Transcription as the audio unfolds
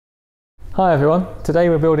Hi everyone, today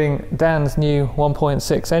we're building Dan's new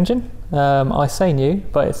 1.6 engine. I say new,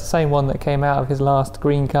 but it's the same one that came out of his last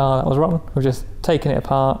green car that was rotten. We've just taken it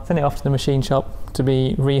apart, sent it off to the machine shop to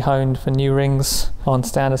be re-honed for new rings on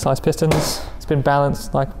standard size pistons. It's been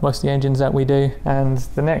balanced like most of the engines that we do, and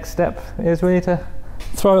the next step is really to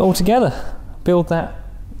throw it all together, build that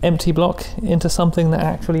empty block into something that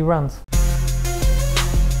actually runs.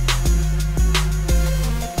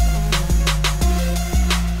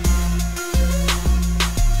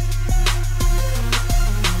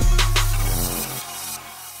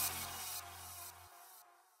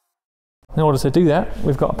 In order to do that,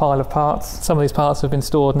 we've got a pile of parts. Some of these parts have been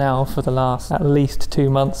stored now for the last at least 2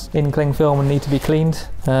 months in cling film and need to be cleaned.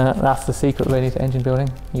 That's the secret really to engine building.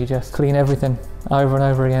 You just clean everything over and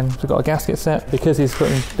over again. We've got a gasket set because he's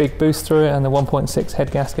putting big boosts through it, and the 1.6 head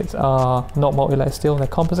gaskets are not multi-layer steel, they're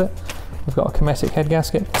composite. We've got a Kinetic head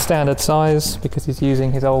gasket, standard size because he's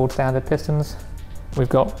using his old standard pistons. We've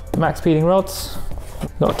got MaxPeedingRods.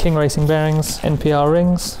 Got King Racing bearings, NPR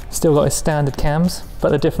rings, still got his standard cams, but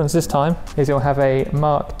the difference this time is he'll have a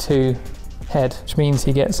Mark II head, which means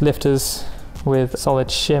he gets lifters with solid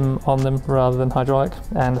shim on them rather than hydraulic,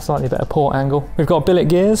 and a slightly better port angle. We've got billet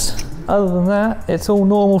gears. Other than that, it's all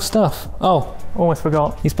normal stuff. Oh, almost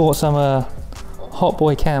forgot, he's bought some Hot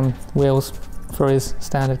Boy cam wheels for his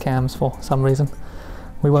standard cams for some reason.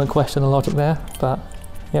 We won't question the logic there, but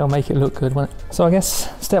it'll make it look good, won't it? So I guess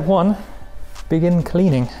step one, begin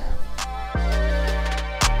cleaning.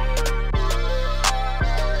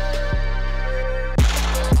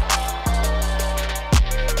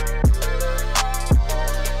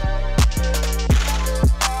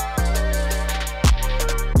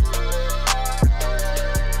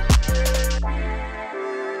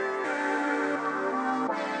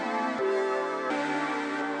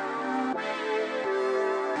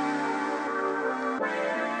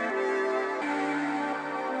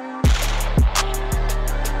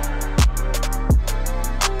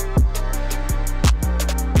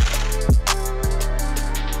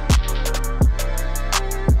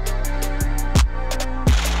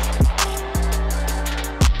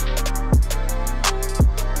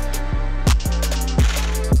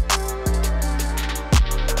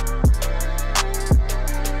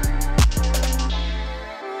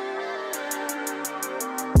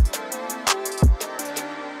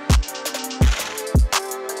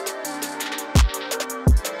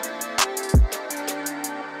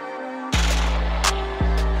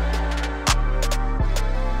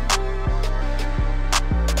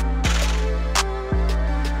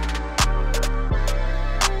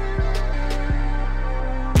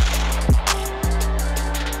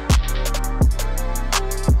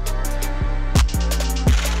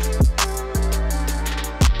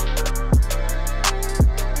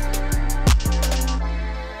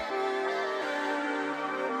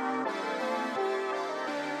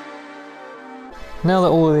 Now that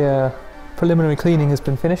all the preliminary cleaning has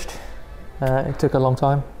been finished, it took a long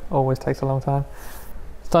time, always takes a long time.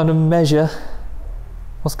 It's time to measure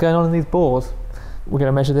what's going on in these bores. We're going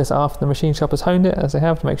to measure this after the machine shop has honed it, as they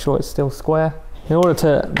have, to make sure it's still square. In order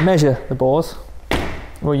to measure the bores,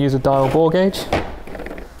 we'll use a dial bore gauge.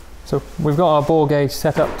 So we've got our bore gauge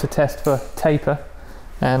set up to test for taper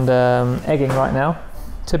and egging right now.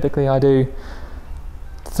 Typically I do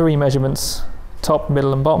 3 measurements, top,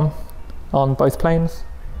 middle and bottom, on both planes,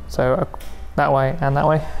 so that way and that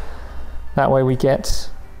way. That way we get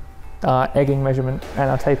our egging measurement and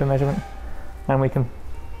our taper measurement, and we can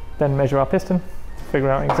then measure our piston, figure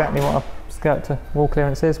out exactly what our skirt to wall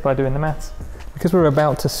clearance is by doing the maths. Because we're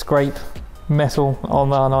about to scrape metal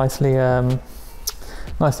on our nicely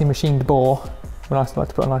machined bore, we like to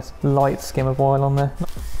put a nice light skim of oil on there.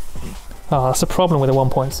 Oh, that's the problem with a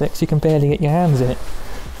 1.6, you can barely get your hands in it.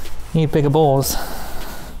 You need bigger bores.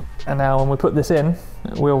 And now when we put this in,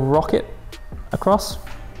 we'll rock it across,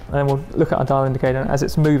 and then we'll look at our dial indicator, and as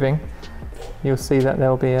it's moving, you'll see that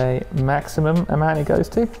there'll be a maximum amount it goes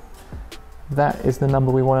to. That is the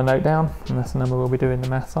number we want to note down, and that's the number we'll be doing the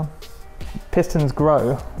maths on. Pistons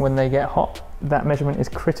grow when they get hot. That measurement is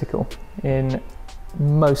critical in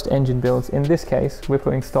most engine builds. In this case, we're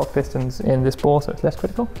putting stock pistons in this bore, so it's less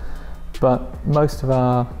critical, but most of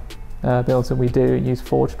our builds that we do use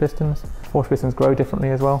forged pistons. Forged pistons grow differently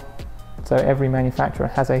as well, so every manufacturer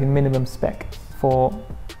has a minimum spec for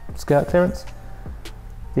skirt clearance.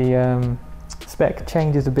 The spec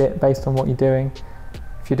changes a bit based on what you're doing.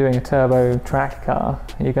 If you're doing a turbo track car,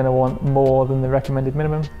 you're going to want more than the recommended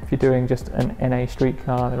minimum. If you're doing just an NA street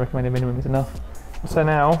car, the recommended minimum is enough. So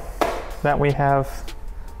now that we have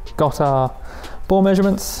got our bore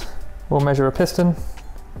measurements, we'll measure a piston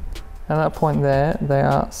at that point there, they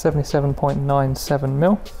are 77.97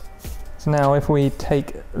 mil. So now if we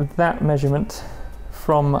take that measurement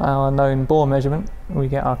from our known bore measurement, we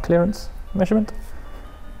get our clearance measurement,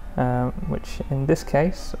 which in this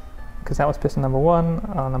case, because that was piston number 1,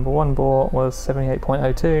 our number 1 bore was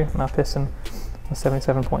 78.02 and our piston was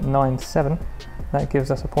 77.97. That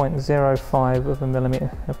gives us a 0.05 of a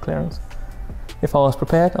millimetre of clearance. If I was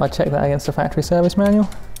prepared, I'd check that against the factory service manual,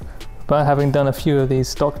 but having done a few of these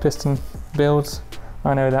stock piston builds,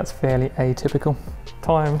 I know that's fairly atypical.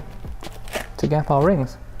 Time to gap our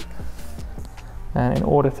rings. And in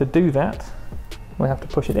order to do that, we have to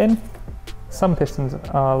push it in. Some pistons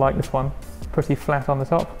are like this one, pretty flat on the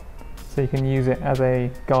top, so you can use it as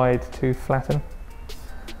a guide to flatten.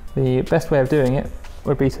 The best way of doing it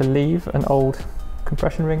would be to leave an old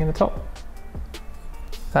compression ring in the top.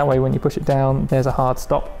 That way when you push it down, there's a hard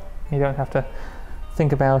stop. You don't have to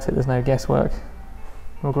think about it, there's no guesswork.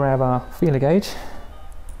 We'll grab our feeler gauge,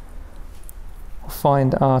 we'll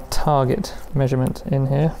find our target measurement in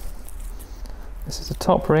here. This is a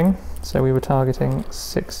top ring, so we were targeting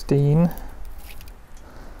 16.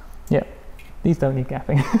 Yep, these don't need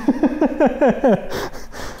gapping.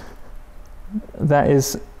 That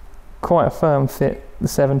is quite a firm fit, the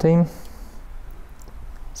 17.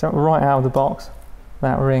 So right out of the box,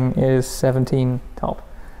 that ring is 17 top,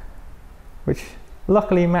 which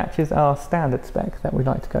luckily matches our standard spec that we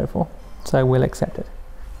like to go for, so we'll accept it.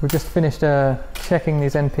 We've just finished checking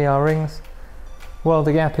these NPR rings. Well,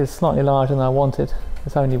 the gap is slightly larger than I wanted.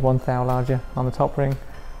 It's only 1 thou larger on the top ring.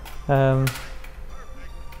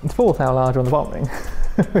 It's 4 thou larger on the bottom ring,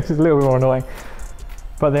 which is a little bit more annoying,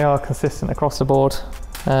 but they are consistent across the board.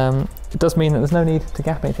 It does mean that there's no need to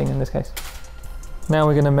gap anything in this case. Now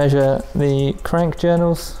we're going to measure the crank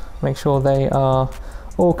journals, make sure they are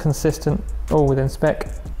all consistent, all within spec.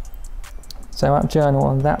 So our journal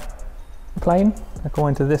on that plane,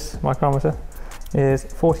 according to this micrometer, is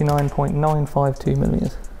 49.952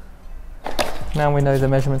 millimeters. Now we know the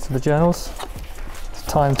measurements of the journals, it's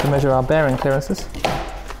time to measure our bearing clearances,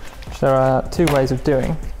 which there are 2 ways of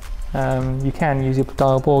doing. You can use your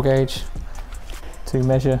dial bore gauge to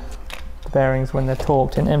measure the bearings when they're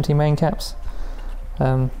torqued in empty main caps.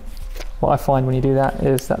 What I find when you do that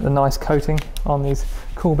is that the nice coating on these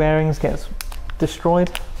cool bearings gets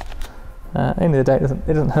destroyed. At the end of the day, it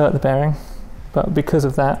doesn't hurt the bearing, but because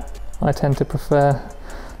of that, I tend to prefer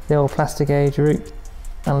the old plastic gauge route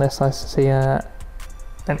unless I see an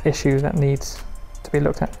issue that needs to be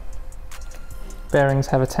looked at. Bearings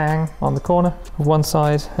have a tang on the corner of one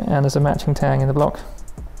side and there's a matching tang in the block.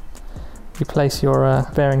 You place your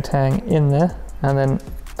bearing tang in there and then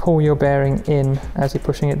pull your bearing in as you're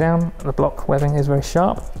pushing it down. The block webbing is very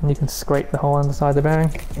sharp and you can scrape the hole underside of the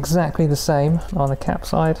bearing. Exactly the same on the cap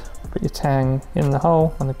side. Put your tang in the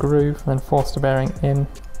hole and the groove and then force the bearing in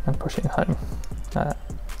and push it home.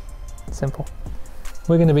 Simple.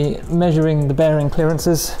 We're going to be measuring the bearing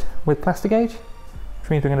clearances with plastic gauge, which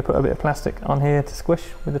means we're going to put a bit of plastic on here to squish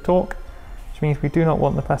with the torque, which means we do not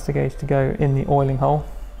want the plastic gauge to go in the oiling hole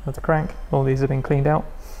of the crank. All these have been cleaned out.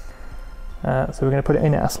 So we're going to put it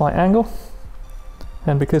in at a slight angle,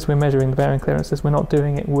 and because we're measuring the bearing clearances, we're not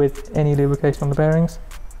doing it with any lubrication on the bearings.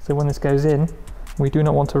 So when this goes in, we do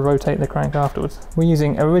not want to rotate the crank afterwards. We're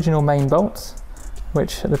using original main bolts,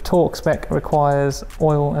 which the torque spec requires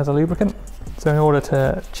oil as a lubricant. So in order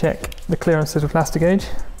to check the clearances with plastic gauge,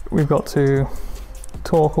 we've got to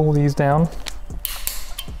torque all these down.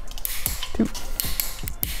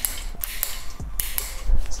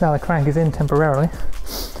 So now the crank is in temporarily.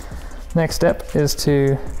 Next step is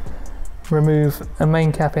to remove a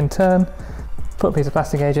main cap in turn, put a piece of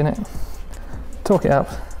plastic gauge in it, torque it up,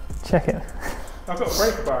 check it. I've got a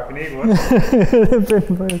breaker bar if you need one.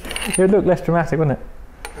 It would look less dramatic, wouldn't it?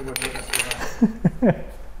 It would look less dramatic.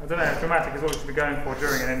 I don't know how dramatic is what you should be going for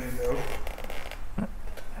during an engine build.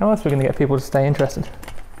 How else are we going to get people to stay interested?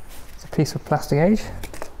 It's a piece of plastic gauge.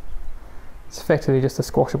 It's effectively just a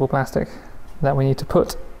squashable plastic that we need to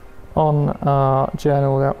put on our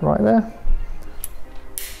journal right there.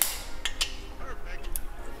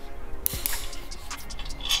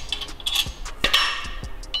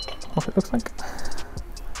 What it looks like.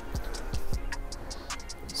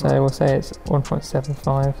 So we'll say it's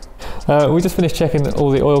 1.75. We just finished checking all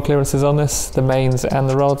the oil clearances on this, the mains and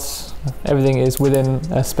the rods. Everything is within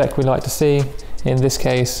a spec we like to see. In this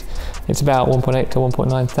case, it's about 1.8 to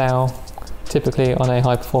 1.9 thou. Typically on a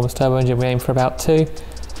high performance turbo engine we aim for about 2.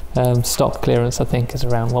 Stock clearance I think is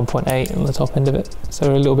around 1.8 on the top end of it. So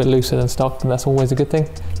we're a little bit looser than stock, and that's always a good thing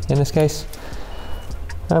in this case.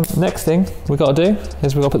 Next thing we've got to do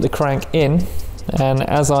is we've got to put the crank in And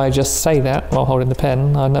as I just say that while holding the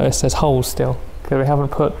pen, I notice there's holes still because we haven't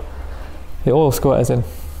put the oil squirters in.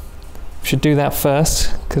 We should do that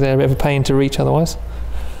first because they're a bit of a pain to reach otherwise.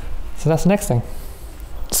 So that's the next thing.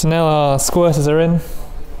 So now our squirters are in.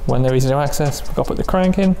 When they're easy to access, we've got to put the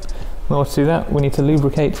crank in. In order to do that, we need to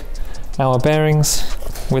lubricate our bearings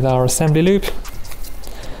with our assembly lube.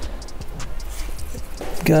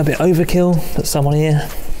 Go a bit overkill, put some on here.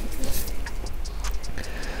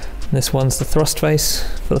 This one's the thrust face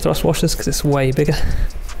for the thrust washers because it's way bigger.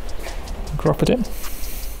 Drop it in.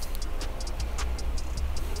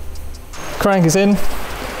 Crank is in.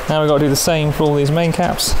 Now we've got to do the same for all these main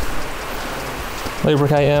caps.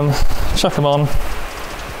 Lubricate them, chuck them on.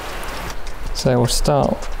 So we'll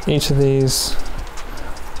start each of these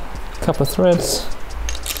couple of threads.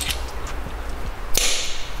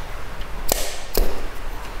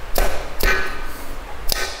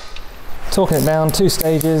 Torquing it down 2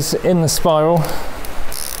 stages in the spiral.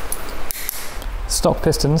 Stock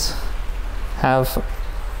pistons have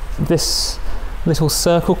this little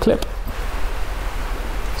circle clip.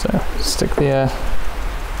 So stick the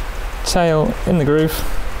tail in the groove.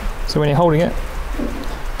 So when you're holding it,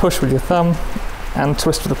 push with your thumb and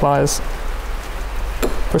twist with the pliers.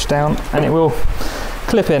 Push down and it will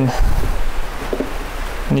clip in.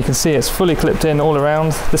 And you can see it's fully clipped in all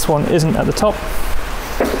around. This one isn't at the top.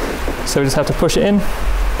 So we just have to push it in.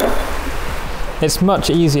 It's much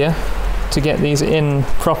easier to get these in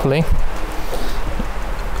properly.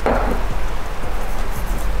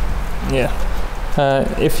 Yeah.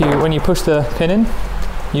 When you push the pin in,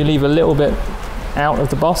 you leave a little bit out of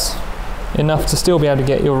the boss, enough to still be able to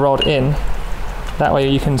get your rod in. That way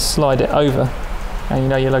you can slide it over and you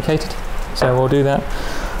know you're located. So we'll do that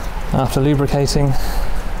after lubricating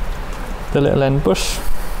the little end bush.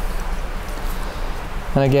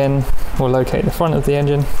 And again, we'll locate the front of the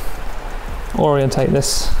engine, orientate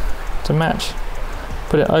this to match,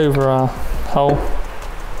 put it over our hole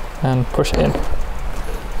and push it in.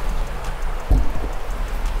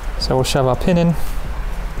 So we'll shove our pin in.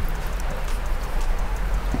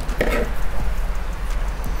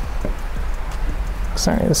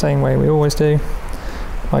 Exactly the same way we always do,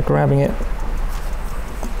 by grabbing it,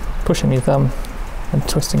 pushing your thumb and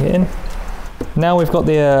twisting it in. Now we've got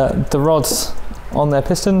the rods on their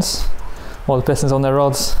pistons, or the pistons on their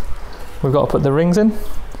rods, we've got to put the rings in.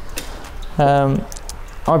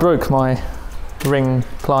 I broke my ring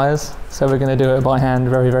pliers, so we're going to do it by hand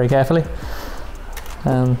very, very carefully.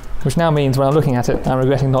 Which now means when I'm looking at it, I'm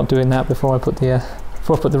regretting not doing that before I put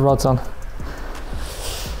the rods on.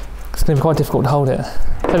 It's going to be quite difficult to hold it.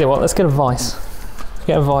 Tell you what, let's get a vise. If we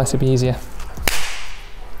get a vise, it'd be easier.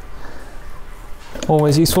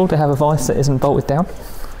 Always useful to have a vise that isn't bolted down.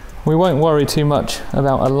 We won't worry too much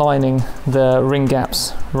about aligning the ring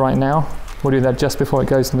gaps right now. We'll do that just before it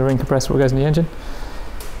goes in the ring compressor or goes in the engine.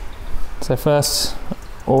 So first,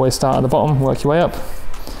 always start at the bottom, work your way up.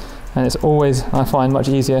 And it's always, I find, much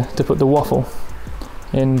easier to put the waffle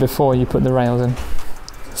in before you put the rails in.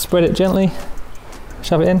 Spread it gently,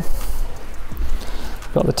 shove it in.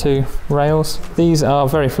 Got the 2 rails. These are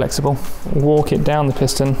very flexible. Walk it down the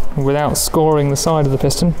piston without scoring the side of the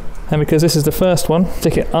piston. And because this is the first one,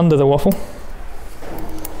 stick it under the waffle.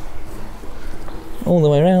 All the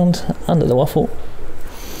way around, under the waffle.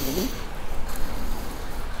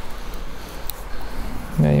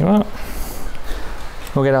 There you are.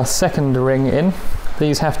 We'll get our second ring in.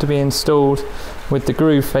 These have to be installed with the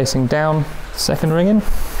groove facing down. Second ring in.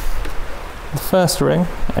 The first ring,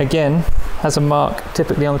 again, has a mark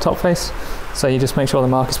typically on the top face, so you just make sure the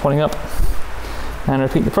mark is pointing up. And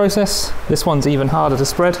repeat the process. This one's even harder to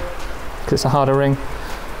spread because it's a harder ring,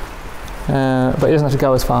 but it doesn't have to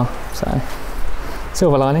go as far, so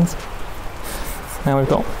silver linings. Now we've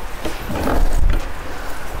got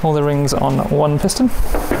all the rings on one piston.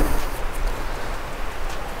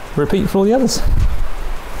 Repeat for all the others.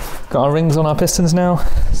 Got our rings on our pistons now,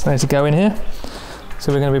 so they need to go in here.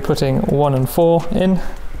 So we're going to be putting 1 and 4 in.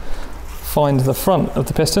 Find the front of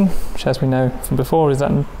the piston, which as we know from before is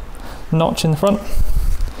that notch in the front.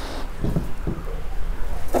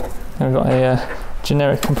 And we've got a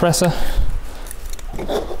generic compressor.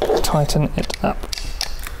 Tighten it up.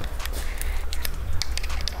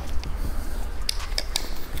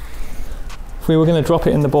 If we were going to drop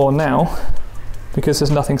it in the bore now, because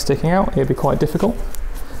there's nothing sticking out, it'd be quite difficult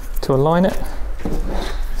to align it.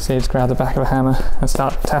 So you just grab the back of a hammer and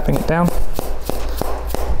start tapping it down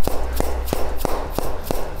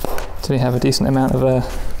till you have a decent amount of a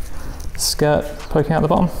skirt poking out the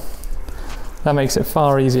bottom. That makes it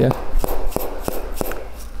far easier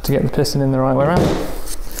to get the piston in the right way around.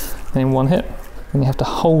 And in one hit, then you have to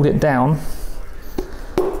hold it down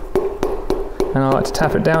and I like to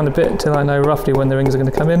tap it down a bit till I know roughly when the rings are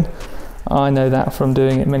going to come in. I know that from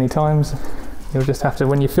doing it many times. You'll just have to,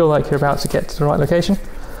 when you feel like you're about to get to the right location,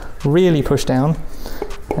 really push down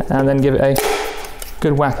and then give it a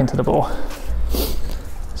good whack into the bore.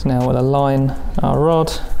 So now we'll align our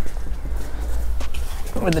rod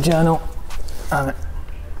with the journal and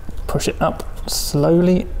push it up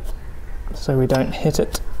slowly so we don't hit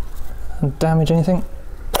it and damage anything.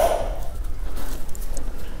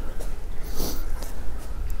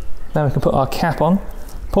 Now we can put our cap on.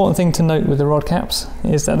 Important thing to note with the rod caps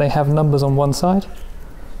is that they have numbers on one side.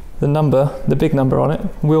 The number, the big number on it,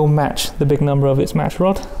 will match the big number of its match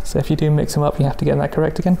rod. So if you do mix them up, you have to get that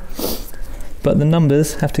correct again. But the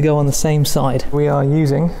numbers have to go on the same side. We are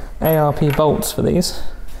using ARP bolts for these.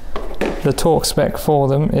 The torque spec for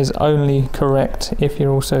them is only correct if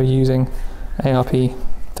you're also using ARP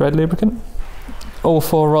thread lubricant. All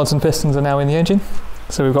 4 rods and pistons are now in the engine,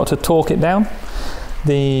 so we've got to torque it down.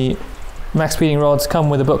 The MaxPeedingRods come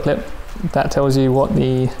with a booklet that tells you what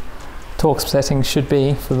the torque setting should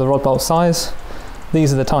be for the rod bolt size.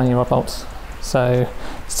 These are the tiny rod bolts, so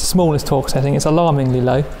it's the smallest torque setting. It's alarmingly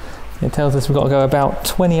low. It tells us we've got to go about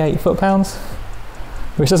 28 foot-pounds,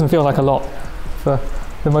 which doesn't feel like a lot for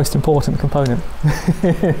the most important component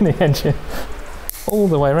in the engine. All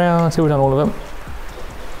the way around until we've done all of them.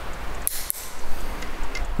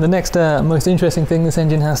 The next most interesting thing this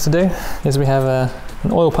engine has to do is we have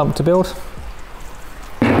an oil pump to build.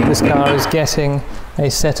 This car is getting a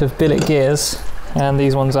set of billet gears, and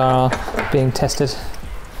these ones are being tested,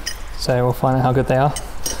 so we'll find out how good they are.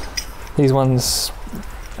 These ones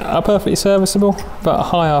are perfectly serviceable, but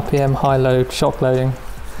high RPM, high load, shock loading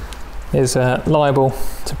is liable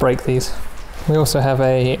to break these. We also have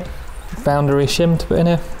a boundary shim to put in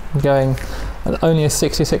here, going at only a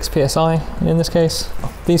 66 psi in this case.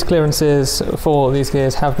 These clearances for these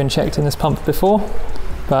gears have been checked in this pump before,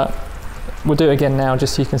 but we'll do it again now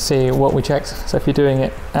just so you can see what we checked. So if you're doing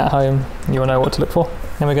it at home, you will know what to look for.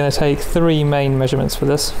 And we're going to take 3 main measurements for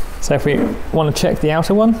this. So if we want to check the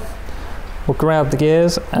outer one, we'll grab the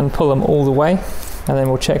gears and pull them all the way, and then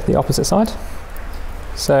we'll check the opposite side.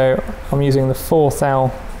 So I'm using the 4 thou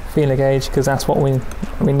feeler gauge because that's what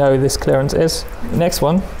we know this clearance is. The next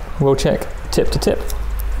one, we'll check tip to tip.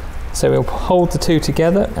 So we'll hold the 2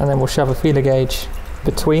 together and then we'll shove a feeler gauge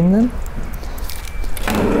between them.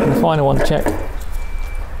 And the final one to check,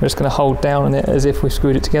 we're just going to hold down on it as if we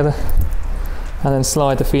screwed it together and then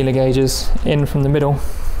slide the feeler gauges in from the middle.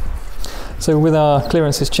 So with our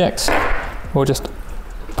clearances checked, we'll just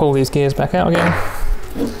pull these gears back out again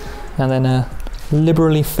and then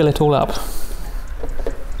liberally fill it all up.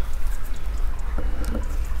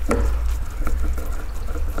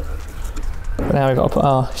 But now we've got to put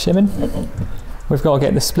our shim in. We've got to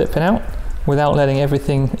get the split pin out without letting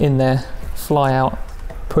everything in there fly out.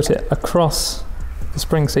 Put it across the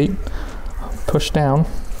spring seat, push down,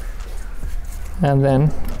 and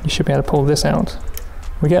then you should be able to pull this out.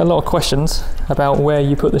 We get a lot of questions about where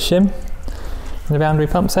you put the shim in the boundary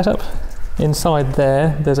pump setup. Inside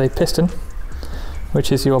there's a piston,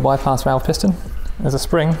 which is your bypass valve piston. There's a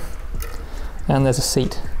spring, and there's a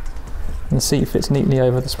seat. And the seat fits neatly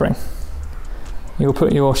over the spring. You'll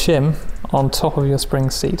put your shim on top of your spring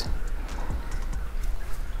seat.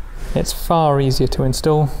 It's far easier to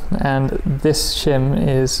install, and this shim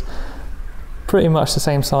is pretty much the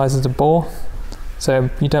same size as the bore, so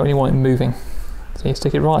you don't really want it moving. So you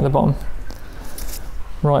stick it right at the bottom,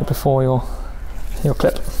 right before your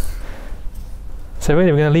clip. So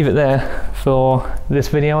really we're going to leave it there for this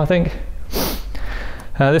video, I think.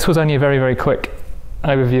 This was only a very, very quick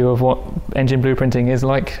overview of what engine blueprinting is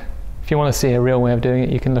like. If you want to see a real way of doing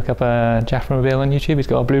it, you can look up Jaff Mobile on YouTube. He's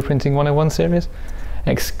got a Blueprinting 101 series.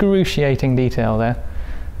 Excruciating detail there,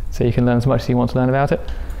 so you can learn as much as you want to learn about it.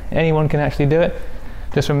 Anyone can actually do it.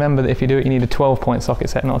 Just remember that if you do it, you need a 12-point socket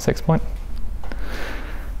set, not a 6-point.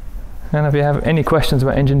 And if you have any questions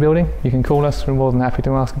about engine building, you can call us. We're more than happy to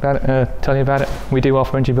ask about it, tell you about it. We do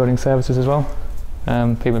offer engine building services as well.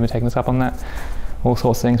 People have been taking us up on that. All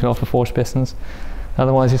sorts of things. We offer forged pistons.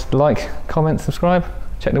 Otherwise, just like, comment, subscribe.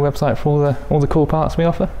 Check the website for all the cool parts we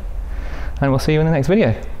offer. And we'll see you in the next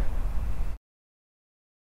video.